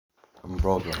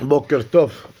program. Boker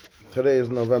Tov. Today is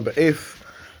November 8th,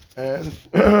 and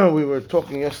we were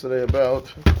talking yesterday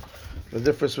about the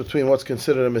difference between what's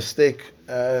considered a mistake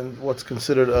and what's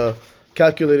considered a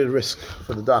calculated risk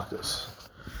for the doctors.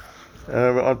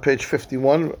 On page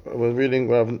 51, we're reading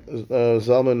Rav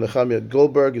Zalman Nechemiah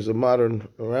Goldberg. He's a modern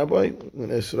rabbi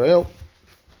in Israel,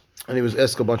 and he was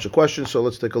asked a bunch of questions, so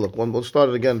let's take a look. We'll start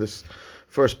it again, this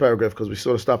first paragraph, because we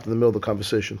sort of stopped in the middle of the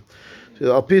conversation.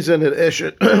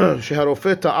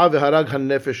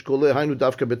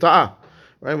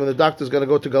 Right, when the doctor's going to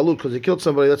go to Galut because he killed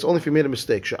somebody, that's only if he made a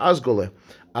mistake.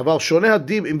 אבל שונה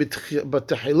הדין אם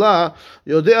בתחילה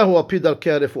יודע הוא על פי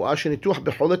דרכי הרפואה שניתוח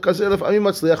בחולה כזה לפעמים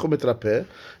מצליח ומתרפא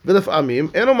ולפעמים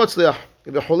אינו מצליח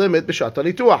וחולה מת בשעת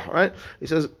הניתוח. Right? He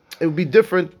says it would be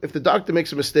different if the doctor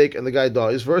makes a mistake and the guy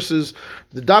dies versus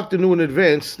the doctor knew in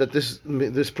advance that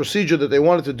this procedure that they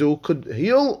wanted to do could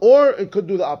heal or it could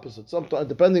do the opposite, sometimes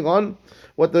depending on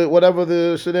whatever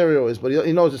the scenario is. But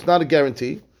he knows it's not a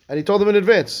guarantee, and he told them in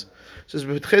advance. It says,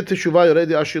 over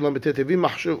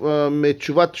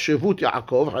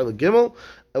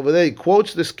there he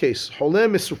quotes this case. A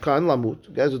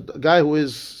guy who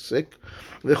is sick.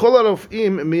 Right?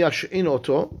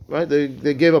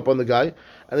 They gave up on the guy.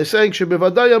 And they're saying,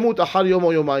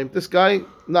 this guy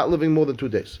not living more than 2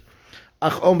 days.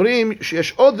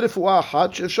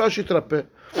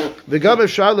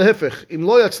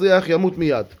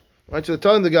 Right, so they're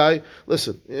telling the guy,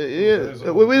 listen,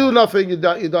 we do nothing, you're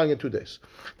dying in 2 days.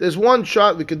 There's one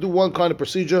shot, we can do one kind of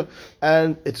procedure,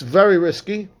 and it's very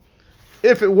risky.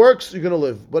 If it works, you're going to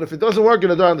live. But if it doesn't work, you're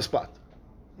going to die on the spot.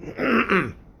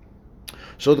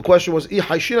 So the question was,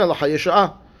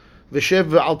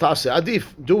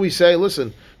 do we say,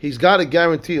 listen, he's got a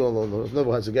guarantee, although he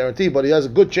never has a guarantee, but he has a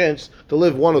good chance to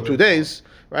live 1 or 2 days,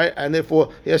 right? And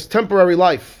therefore, he has temporary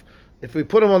life. If we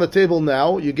put him on the table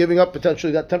now, you're giving up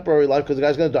potentially that temporary life because the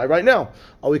guy's going to die right now.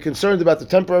 Are we concerned about the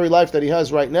temporary life that he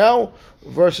has right now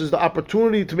versus the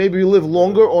opportunity to maybe live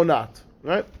longer or not?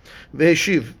 Right? They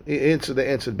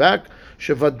answered back.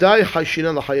 Shevadai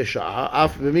haishinan lahayasha'a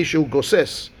af v'mishu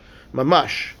goses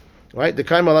mamash. Right? The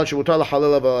kain malan shemutar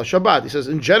lahalel Shabbat. He says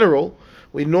in general,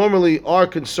 we normally are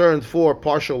concerned for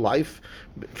partial life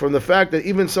from the fact that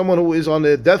even someone who is on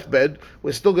their deathbed,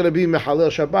 we're still going to be mehalel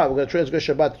Shabbat. We're going to transgress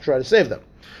Shabbat to try to save them.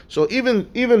 So even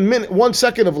 1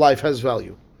 second of life has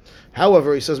value.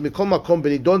 However, he says, Mikol makom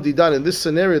benidon didan, in this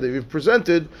scenario that we've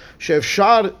presented,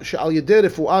 she'efshar she'al yedei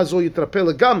refuah zo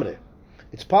yitrapeh legamre.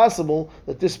 It's possible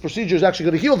that this procedure is actually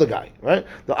going to heal the guy, right?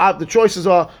 The choices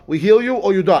are, we heal you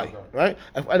or you die, right?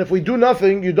 And if we do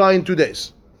nothing, you die in 2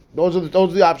 days. Those are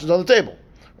the options on the table,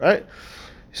 right?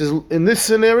 He says, in this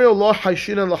scenario, lo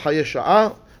haishina la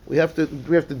hayesha'a, we have to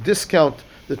discount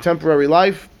the temporary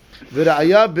life.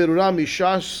 V'ra'aya berura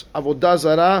mishas avodah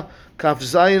zara kaf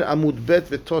zayin amud bet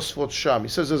v'tosfot sham. He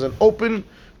says there's an open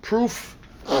proof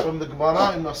from the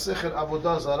Gemara in Masechet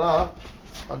Avodah Zara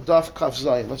on Daf Kaf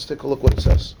Zayin. Let's take a look what it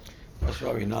says. That's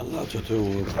why we're not allowed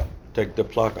to take the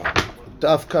plug out.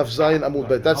 Daf Kaf Zayin Amud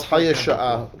Bet. That's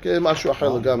Hayesha'a. Okay, Mashu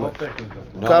Achar Legam.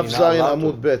 Kaf Zayin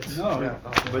Amud Bet. No,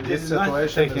 but this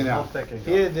situation is not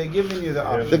here. They're giving you the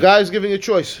option. The guy's giving a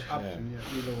choice. Option,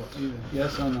 either.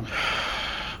 Yes or no.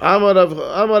 Amar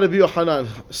Rabbi Yochanan.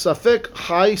 Safek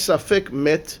Hay, Safek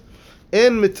Met.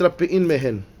 En mitrapein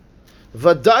mehen.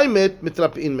 Vadai met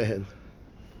mitrapein mehen.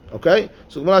 Okay?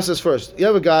 So Gemara says first, you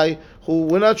have a guy who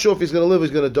we're not sure if he's going to live or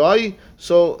he's going to die,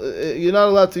 so you're not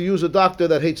allowed to use a doctor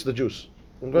that hates the Jews.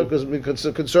 Okay? Because we're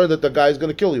concerned that the guy is going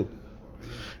to kill you.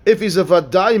 If he's a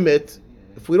vadai met,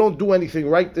 if we don't do anything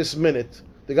right this minute,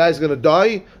 the guy's going to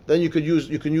die, then you can use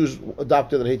a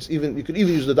doctor that hates, you could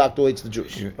even use the doctor who hates the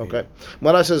Jews. Okay?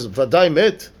 Gemara says, vadai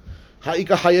met,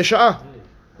 ha'ika hayesha'a.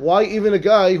 Why even a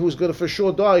guy who's going to for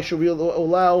sure die should we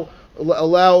allow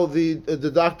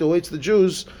the doctor who hates the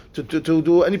Jews to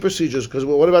do any procedures? Because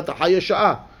what about the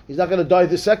hayesha'a? He's not going to die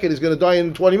this second. He's going to die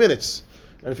in 20 minutes.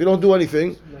 And if you don't do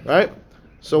anything, right?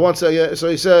 So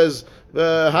he says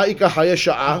ha'ika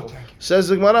hayesha'a. Says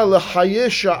the Gemara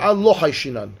hayesha'a lo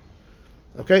haishinan.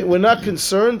 Okay, we're not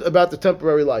concerned about the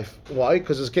temporary life. Why?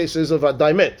 Because his case is of a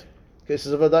daimet.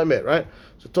 Cases of a daimet, right?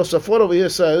 So Tosafot over here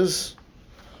says.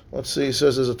 Let's see, he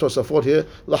says there's a Tosafot here.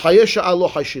 L'hayesha'a lo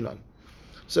haishinan.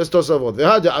 Says Tosafot.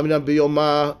 V'hada aminan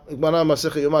b'yoma, Gemara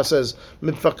Masechet Yoma says,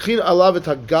 Mitfakhin alav et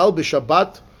hagal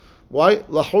b'Shabbat. Why?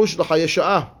 Lahush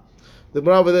l'hayesha'a. The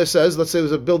Gemara over there says, let's say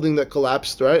there's a building that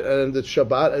collapsed, right? And it's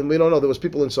Shabbat, and we don't know, there was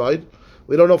people inside.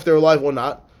 We don't know if they're alive or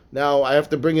not. Now I have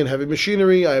to bring in heavy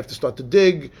machinery. I have to start to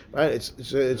dig. Right? It's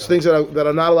things that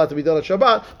are not allowed to be done at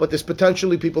Shabbat. But there's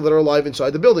potentially people that are alive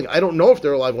inside the building. I don't know if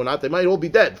they're alive or not. They might all be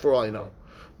dead for all I know.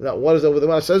 Now, what is over the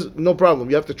Gemara says? No problem.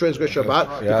 You have to transgress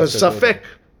Shabbat because safek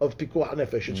of pikuach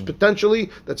nefesh. It's potentially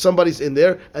that somebody's in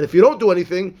there, and if you don't do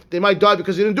anything, they might die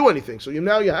because you didn't do anything. So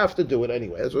now you have to do it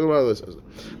anyway. That's what one of those says.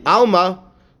 Alma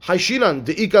haishinan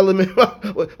deika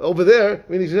over there.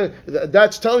 I mean,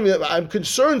 that's telling me that I'm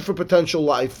concerned for potential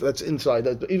life that's inside,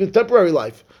 even temporary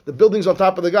life. The building's on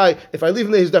top of the guy. If I leave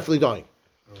him there, he's definitely dying.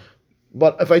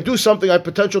 But if I do something, I have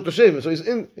potential to save him. So he's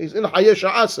in a Hayeh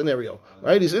Sha'ah scenario,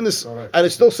 right? He's in this, and it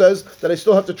still says that I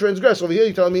still have to transgress. Over here,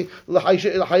 you're telling me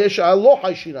Hayeh Sha'ah lo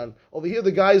Haishinan. Over here,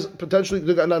 the guy's potentially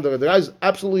the guy's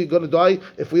absolutely going to die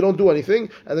if we don't do anything.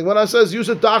 And then when I says use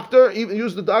a doctor, even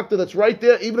use the doctor that's right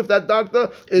there, even if that doctor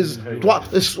is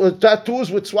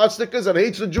tattoos with swastikas and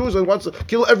hates the Jews and wants to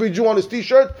kill every Jew on his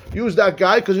T-shirt, use that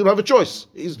guy because you don't have a choice.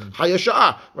 He's Hayeh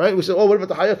Sha'ah, right? We say, oh, what about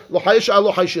the Hayeh Sha'ah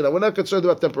lo Haishinan? We're not concerned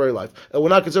about temporary life. We're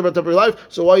not concerned about temporary life,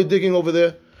 so why are you digging over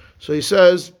there? So he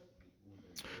says,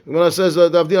 when it says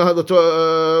says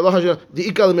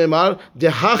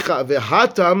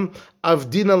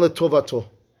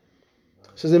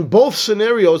in both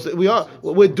scenarios that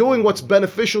we're doing what's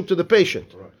beneficial to the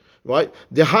patient, right?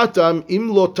 Dehatam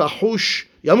imlo tahush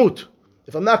yamut.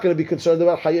 If I'm not going to be concerned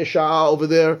about Hayeh Sha'ah over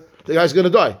there, the guy's going to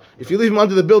die. If you leave him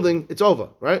under the building, it's over,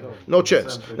 right? No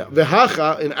chance. Now,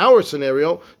 vehacha, in our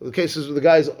scenario, the cases of the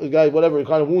guy, whatever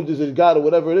kind of wound is he got or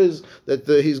whatever it is that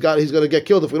he's going to get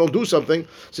killed if we don't do something. It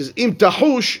says im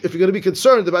tahush, if you're going to be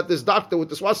concerned about this doctor with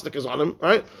the swastikas on him,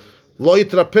 right? Lo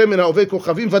yitrapeh min ha'oved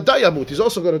kochavim v'day yamut. He's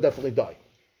also going to definitely die,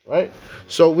 right?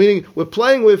 So we're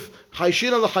playing with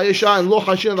haishin on the Hayeh Sha'ah and lo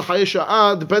haishin on the Hayeh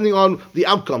Sha'ah depending on the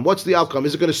outcome. What's the outcome?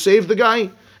 Is it going to save the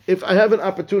guy? If I have an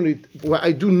opportunity where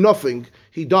I do nothing,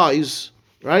 he dies,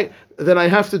 right? Then I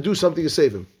have to do something to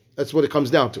save him. That's what it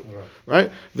comes down to,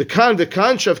 right? In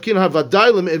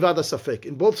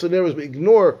both scenarios, we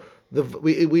ignore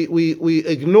we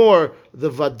ignore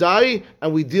the vadai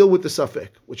and we deal with the safek,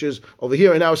 which is over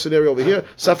here in our scenario over here.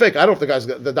 Safek, I don't think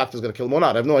the doctor's going to kill him or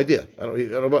not. I have no idea. I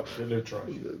don't know about, you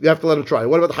have to let him try.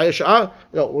 What about the Hayeh Sha'ah?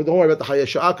 No, don't worry about the Hayeh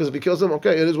Sha'ah because if he kills him,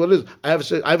 okay, it is what it is. I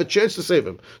have a chance to save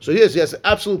him. So yes, he has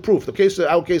absolute proof.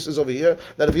 Our case is over here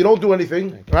that if you don't do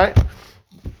anything, right,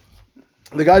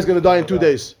 the guy's going to die in 2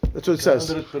 days. That's what it says.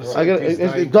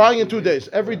 He's dying in 2 days.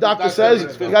 Every doctor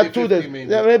says you got 2 days.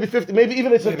 Yeah, maybe 50. Maybe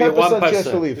even it's a 10% chance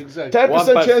to live.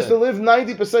 10% chance to live.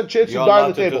 90% chance to die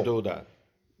on the table. Do that.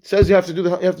 It says you have to do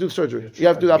the surgery. You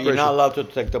have to do the operation. You're not allowed to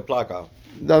take the plaque out.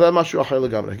 No, that's משהו אחר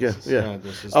לגמרי. Yeah.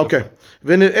 Okay.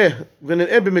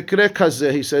 ונראה במקרה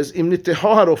כזה, he says, אם ניתחו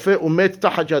הרופא ומת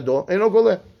תחת ידו, אינו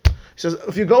גולה. He says,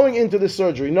 if you're going into this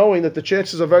surgery knowing that the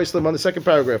chances are very slim, on the second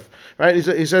paragraph, right?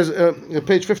 He says,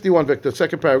 page 51, Victor,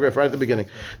 second paragraph, right at the beginning.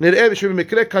 Right?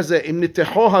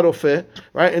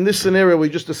 In this scenario we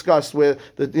just discussed, where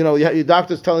your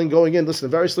doctor's telling going in, listen,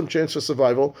 very slim chance for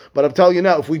survival, but I'm telling you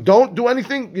now, if we don't do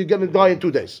anything, you're going to die in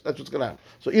 2 days. That's what's going to happen.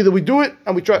 So either we do it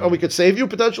and we try, and we could save you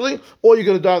potentially, or you're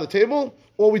going to die on the table,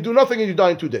 or we do nothing and you die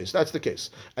in 2 days. That's the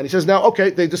case. And he says, now, okay,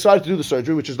 they decided to do the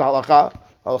surgery, which is the halakha.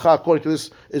 Halakha, according to this,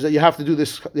 is that you have to do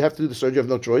this. You have to do the surgery. You have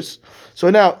no choice. So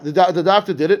now the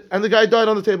doctor did it, and the guy died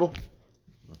on the table.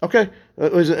 Okay,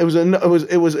 it was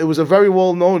a very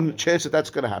well known chance that that's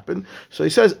going to happen. So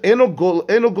he says, "Eno gole."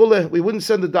 We wouldn't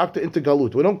send the doctor into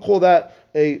galut. We don't call that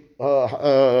a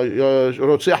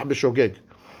rotzeach b'shogeg,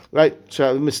 right?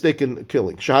 Mistaken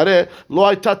killing. Shahare lo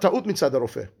hayta ta'ut mitzad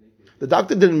harofeh. The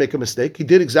doctor didn't make a mistake. He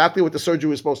did exactly what the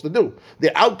surgery was supposed to do.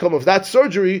 The outcome of that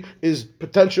surgery is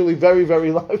potentially very,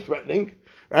 very life-threatening,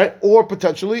 right? Or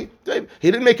potentially, he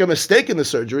didn't make a mistake in the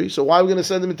surgery, so why are we going to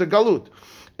send him into galut?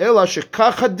 The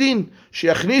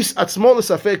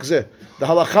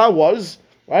halakha was,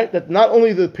 right, that not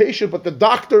only the patient, but the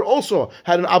doctor also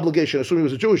had an obligation, assuming he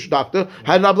was a Jewish doctor,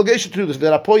 had an obligation to do this.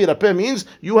 Verapeh means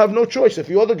you have no choice. If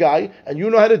you're the guy and you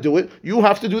know how to do it, you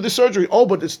have to do the surgery. Oh,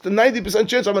 but it's the 90%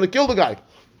 chance I'm going to kill the guy.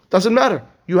 Doesn't matter.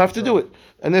 You have to do it.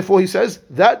 And therefore he says,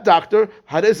 that doctor,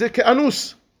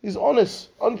 anus. He's honest.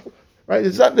 Right?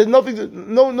 There's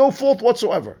nothing, no fault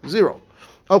whatsoever. Zero.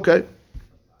 Okay.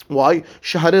 Why?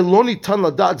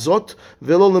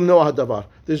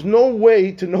 There's no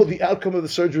way to know the outcome of the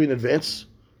surgery in advance.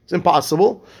 It's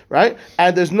impossible, right?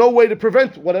 And there's no way to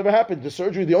prevent whatever happened. The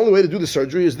surgery, the only way to do the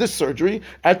surgery is this surgery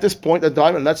at this point in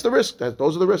time, and that's the risk.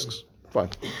 Those are the risks. Fine.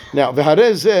 Now,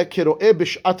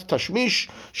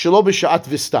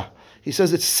 he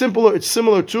says it's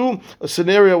similar to a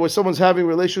scenario where someone's having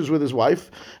relations with his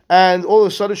wife, and all of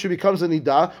a sudden she becomes a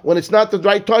nidah when it's not the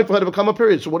right time for her to become a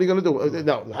period. So what are you going to do?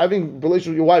 Now, having relations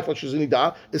with your wife when she's a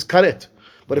nidah is karet.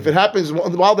 But if it happens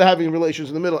while they're having relations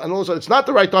in the middle, and all of a sudden it's not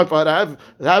the right time for her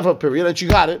to have her period, and she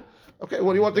got it, Okay,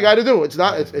 what do you want the guy to do? It's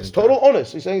not. It's total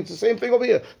onus. He's saying it's the same thing over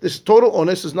here. This total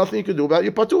onus. There's nothing you can do about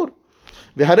your patur.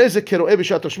 והרי זה כרואה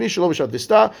בשעת תשמיש שלא בשעת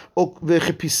וסתה, או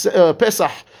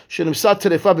פסח שנמסד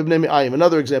טרפה בבני מעיים.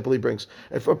 Another example he brings.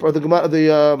 For the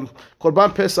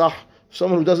Korban Pesach,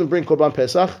 someone who doesn't bring Korban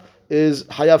Pesach is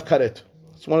Hayav Karet.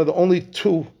 It's one of the only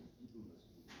two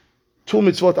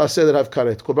mitzvot I say that have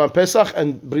Karet. Korban Pesach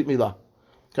and Brit Milah.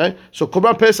 Okay? So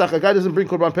Korban Pesach, a guy doesn't bring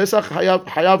Korban Pesach,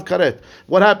 Hayav Karet.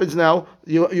 What happens now?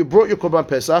 You brought your Korban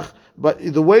Pesach, but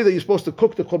the way that you're supposed to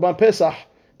cook the Korban Pesach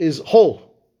is whole.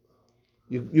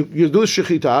 You do the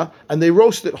shechita, and they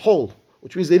roast it whole,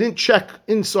 which means they didn't check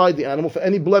inside the animal for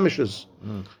any blemishes.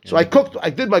 So I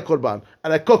did my korban,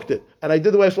 and I cooked it, and I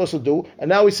did the way I'm supposed to do, and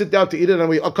now we sit down to eat it, and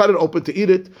we cut it open to eat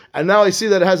it, and now I see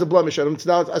that it has a blemish, and it's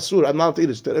asur, I'm not to eat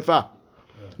it, it's terefa.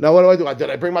 Now what do? Did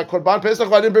I bring my korban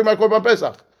pesach, or I didn't bring my korban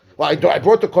pesach? Well, I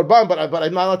brought the korban, but I'm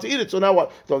not allowed to eat it. So now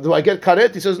what? Do I get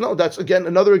karet? He says no. That's again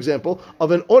another example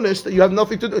of an honest that you have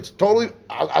nothing to do. It's totally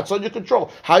outside your control.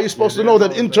 How are you supposed to know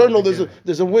that internal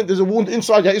there's a wound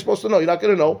inside? How are you supposed to know? You're not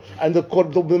going to know. And the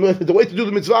way to do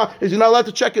the mitzvah is you're not allowed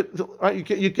to check it. Right?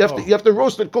 You have to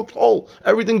roast it, cooked whole,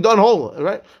 everything done whole.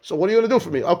 Right? So what are you going to do for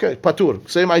me? Okay, patur.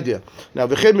 Same idea. Now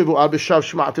v'ched mivu'ar b'shav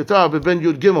shma'ateta b'ben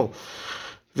yud gimel.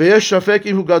 He's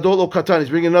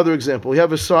bringing another example. We have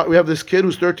this kid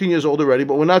who's 13 years old already,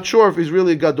 but we're not sure if he's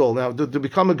really a gadol. Now, to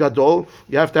become a gadol,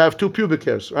 you have to have 2 pubic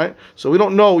hairs, right? So we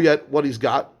don't know yet what he's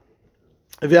got.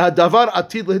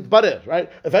 Right?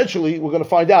 Eventually, we're going to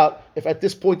find out if at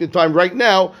this point in time, right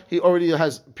now, he already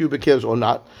has pubic hairs or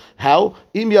not. How?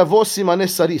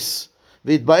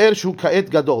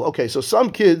 Okay, so some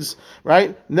kids,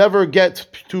 right, never get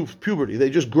to puberty.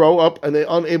 They just grow up and they're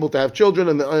unable to have children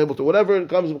and they're unable to whatever it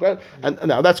comes. And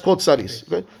now that's called saris.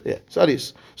 Okay? Yeah,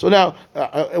 saris. So now,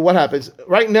 what happens?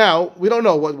 Right now, we don't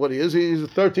know what he is. He's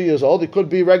 13 years old. He could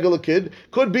be a regular kid.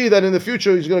 Could be that in the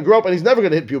future he's going to grow up and he's never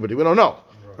going to hit puberty. We don't know.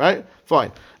 Right?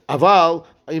 Fine. Aval,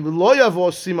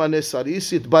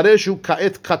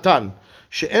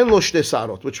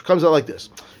 which comes out like this.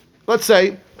 Let's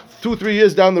say 2-3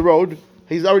 years down the road,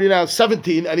 he's already now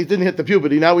 17 and he didn't hit the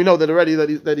puberty. Now we know that already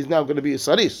that he's now going to be a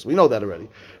saris. We know that already,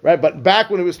 right? But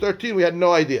back when he was 13, we had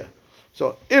no idea.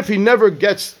 So if he never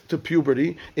gets to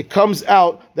puberty, it comes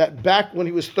out that back when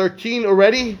he was 13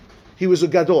 already, he was a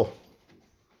gadol.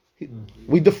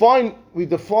 We define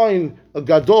a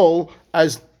gadol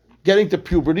as getting to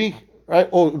puberty, right,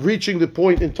 or reaching the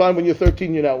point in time when you're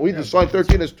 13. We define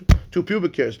 13 as 2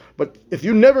 pubic hairs. But if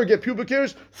you never get pubic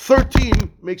hairs, 13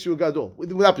 makes you a gadol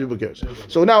without pubic hairs.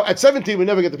 So now at 17 we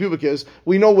never get the pubic hairs.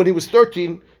 We know when he was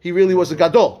 13 he really was a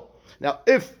gadol. Now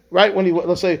if when he,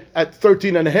 let's say at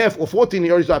 13 and a half or 14 he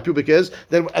already got pubic hairs,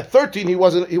 then at 13 he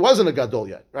wasn't a gadol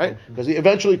yet, right? Because he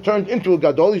eventually turned into a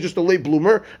gadol. He's just a late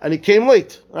bloomer and he came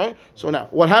late, right? So now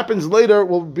what happens later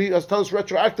will be tell us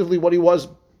retroactively what he was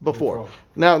before.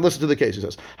 Now listen to the case. He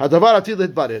says,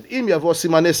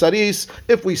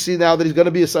 if we see now that he's going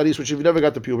to be a saris, which if he never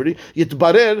got to puberty,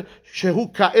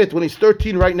 when he's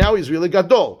 13 right now, he's really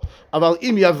gadol. If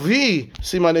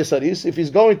he's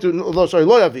going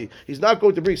to, he's not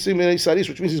going to bring simanei saris,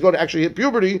 which means he's going to actually hit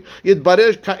puberty,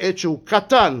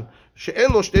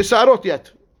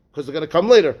 because they're going to come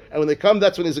later. And when they come,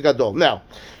 that's when he's a gadol. Now,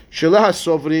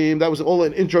 that was all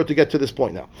an intro to get to this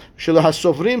point now.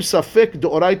 Safek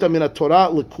deoraita min Torah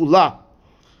lekula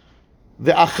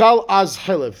ve'achal az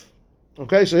chelev.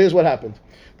 Okay, so here's what happened.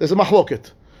 There's a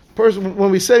mahloket.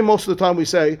 When we say, most of the time we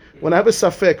say, when I have a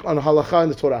safek on halakha in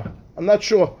the Torah, I'm not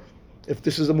sure if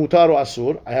this is a mutar or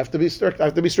asur. I have to be strict.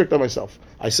 On myself.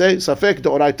 I say safek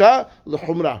deoraita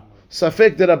lechumra.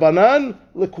 Safek derabanan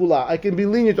lekula. I can be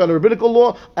lenient on the rabbinical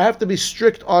law. I have to be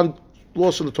strict on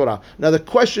laws from the Torah. Now the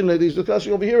question that he's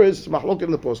discussing over here is mahlok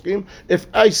in the poskim. If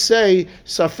I say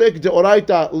safek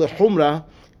deoraita lechumra,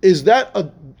 is that a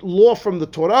law from the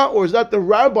Torah, or is that the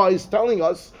rabbis telling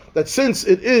us that since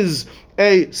it is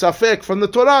a safek from the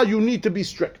Torah, you need to be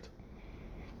strict?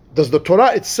 Does the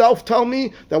Torah itself tell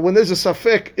me that when there's a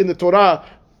safek in the Torah,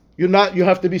 you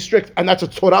have to be strict, and that's a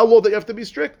Torah law that you have to be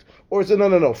strict? Or is it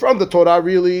no? From the Torah,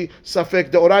 really,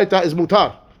 safek deoraita is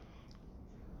mutar.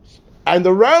 And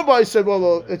the rabbi said,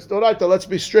 well, it's Doraita, let's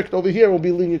be strict over here, we'll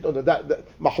be lenient on that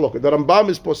mahlok. The Rambam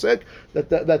is posek that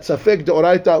safek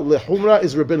Doraita lehumra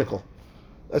is rabbinical.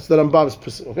 That's the Rambam's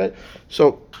posek, okay?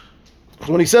 So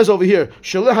when he says over here,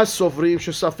 Sheleh ha-sofrim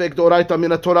shesafek Doraita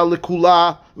mina Torah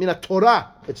lekula, mina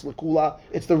Torah, it's lekula,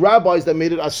 it's the rabbis that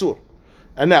made it asur.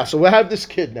 And now, so we have this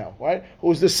kid now, right?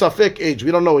 Who is this Safek age?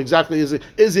 We don't know exactly.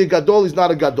 Is he a gadol? He's not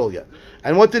a gadol yet.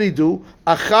 And what did he do?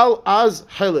 Achal az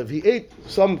halev. He ate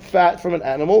some fat from an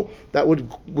animal that would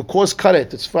cause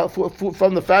karet. It's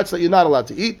from the fats that you're not allowed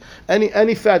to eat.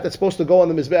 Any fat that's supposed to go on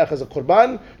the mizbeach as a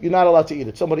korban, you're not allowed to eat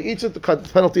it. Somebody eats it, the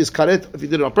penalty is karet if you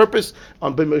did it on purpose.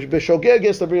 On b'shogeg,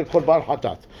 yes, to bring a korban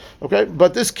hatat. Okay,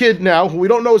 but this kid now, who we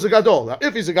don't know is a gadol. Now,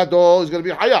 if he's a gadol, he's going to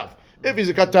be hayav. If he's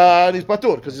a katan, he's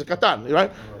patur because he's a katan,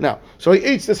 right? Now, so he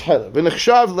eats this halev.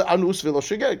 V'nechshav le'anus v'lo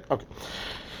shegeg. Okay.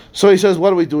 So he says,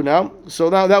 what do we do now? So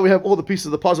now that we have all the pieces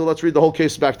of the puzzle, let's read the whole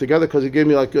case back together because he gave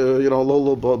me like a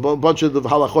little bunch of the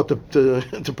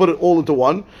halachot to put it all into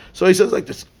one. So he says like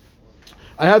this: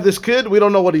 I have this kid, we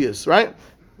don't know what he is, right?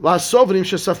 If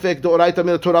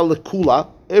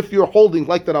you're holding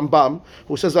like the Rambam,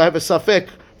 who says I have a safek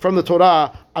from the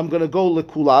Torah, I'm going to go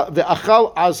lekula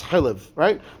ve'achal az halev,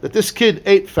 right? That this kid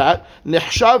ate fat.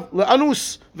 Nechshav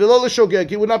le'anus v'lo l'shogeg.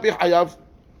 He would not be hayav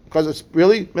because it's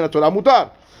really min Torah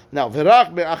mutar. Now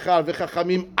v'rach be'achal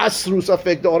v'chachamim asru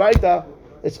safek deoraita.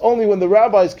 It's only when the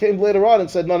rabbis came later on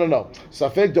and said, no,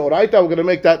 safek deoraita, we're going to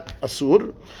make that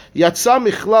asur. Yatsa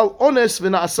michlal ones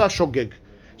v'naasa shogeg.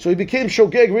 So he became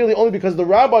shogeg really only because the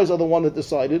rabbis are the one that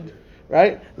decided,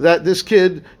 right, that this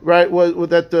kid, right, was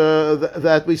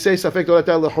that we say safek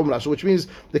deoraita lechumra. So which means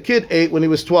the kid ate when he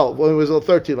was 12, when he was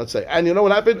 13, let's say, and you know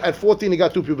what happened? At 14, he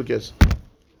got 2 pubic hairs.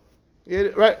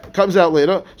 Right, comes out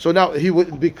later. So now he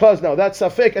would, because now that's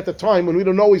safek at the time when we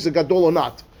don't know he's a gadol or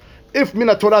not. If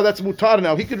mina Torah that's mutar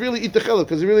now, he could really eat the chelev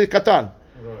because he's really a katan.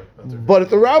 Right, but if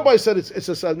the rabbi said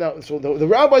it's a now, so the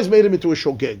rabbis made him into a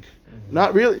shogeg,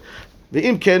 not really.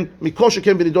 ואם כן, מכל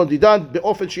שכן בנידון דידן,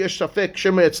 באופן שיש ספק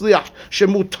שמא יצליח,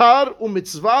 שמותר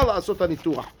ומצווה לעשות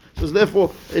הניתוח. So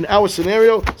therefore, in our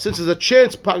scenario, since there's a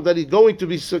chance that he's going to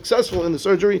be successful in the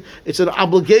surgery, it's an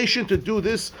obligation to do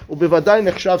this.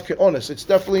 It's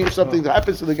definitely something that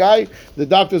happens to the guy. The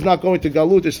doctor's not going to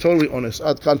galut. It's totally honest.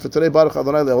 Ad kan for today. Baruch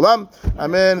Adonai le'olam.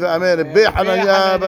 Amen. Amen.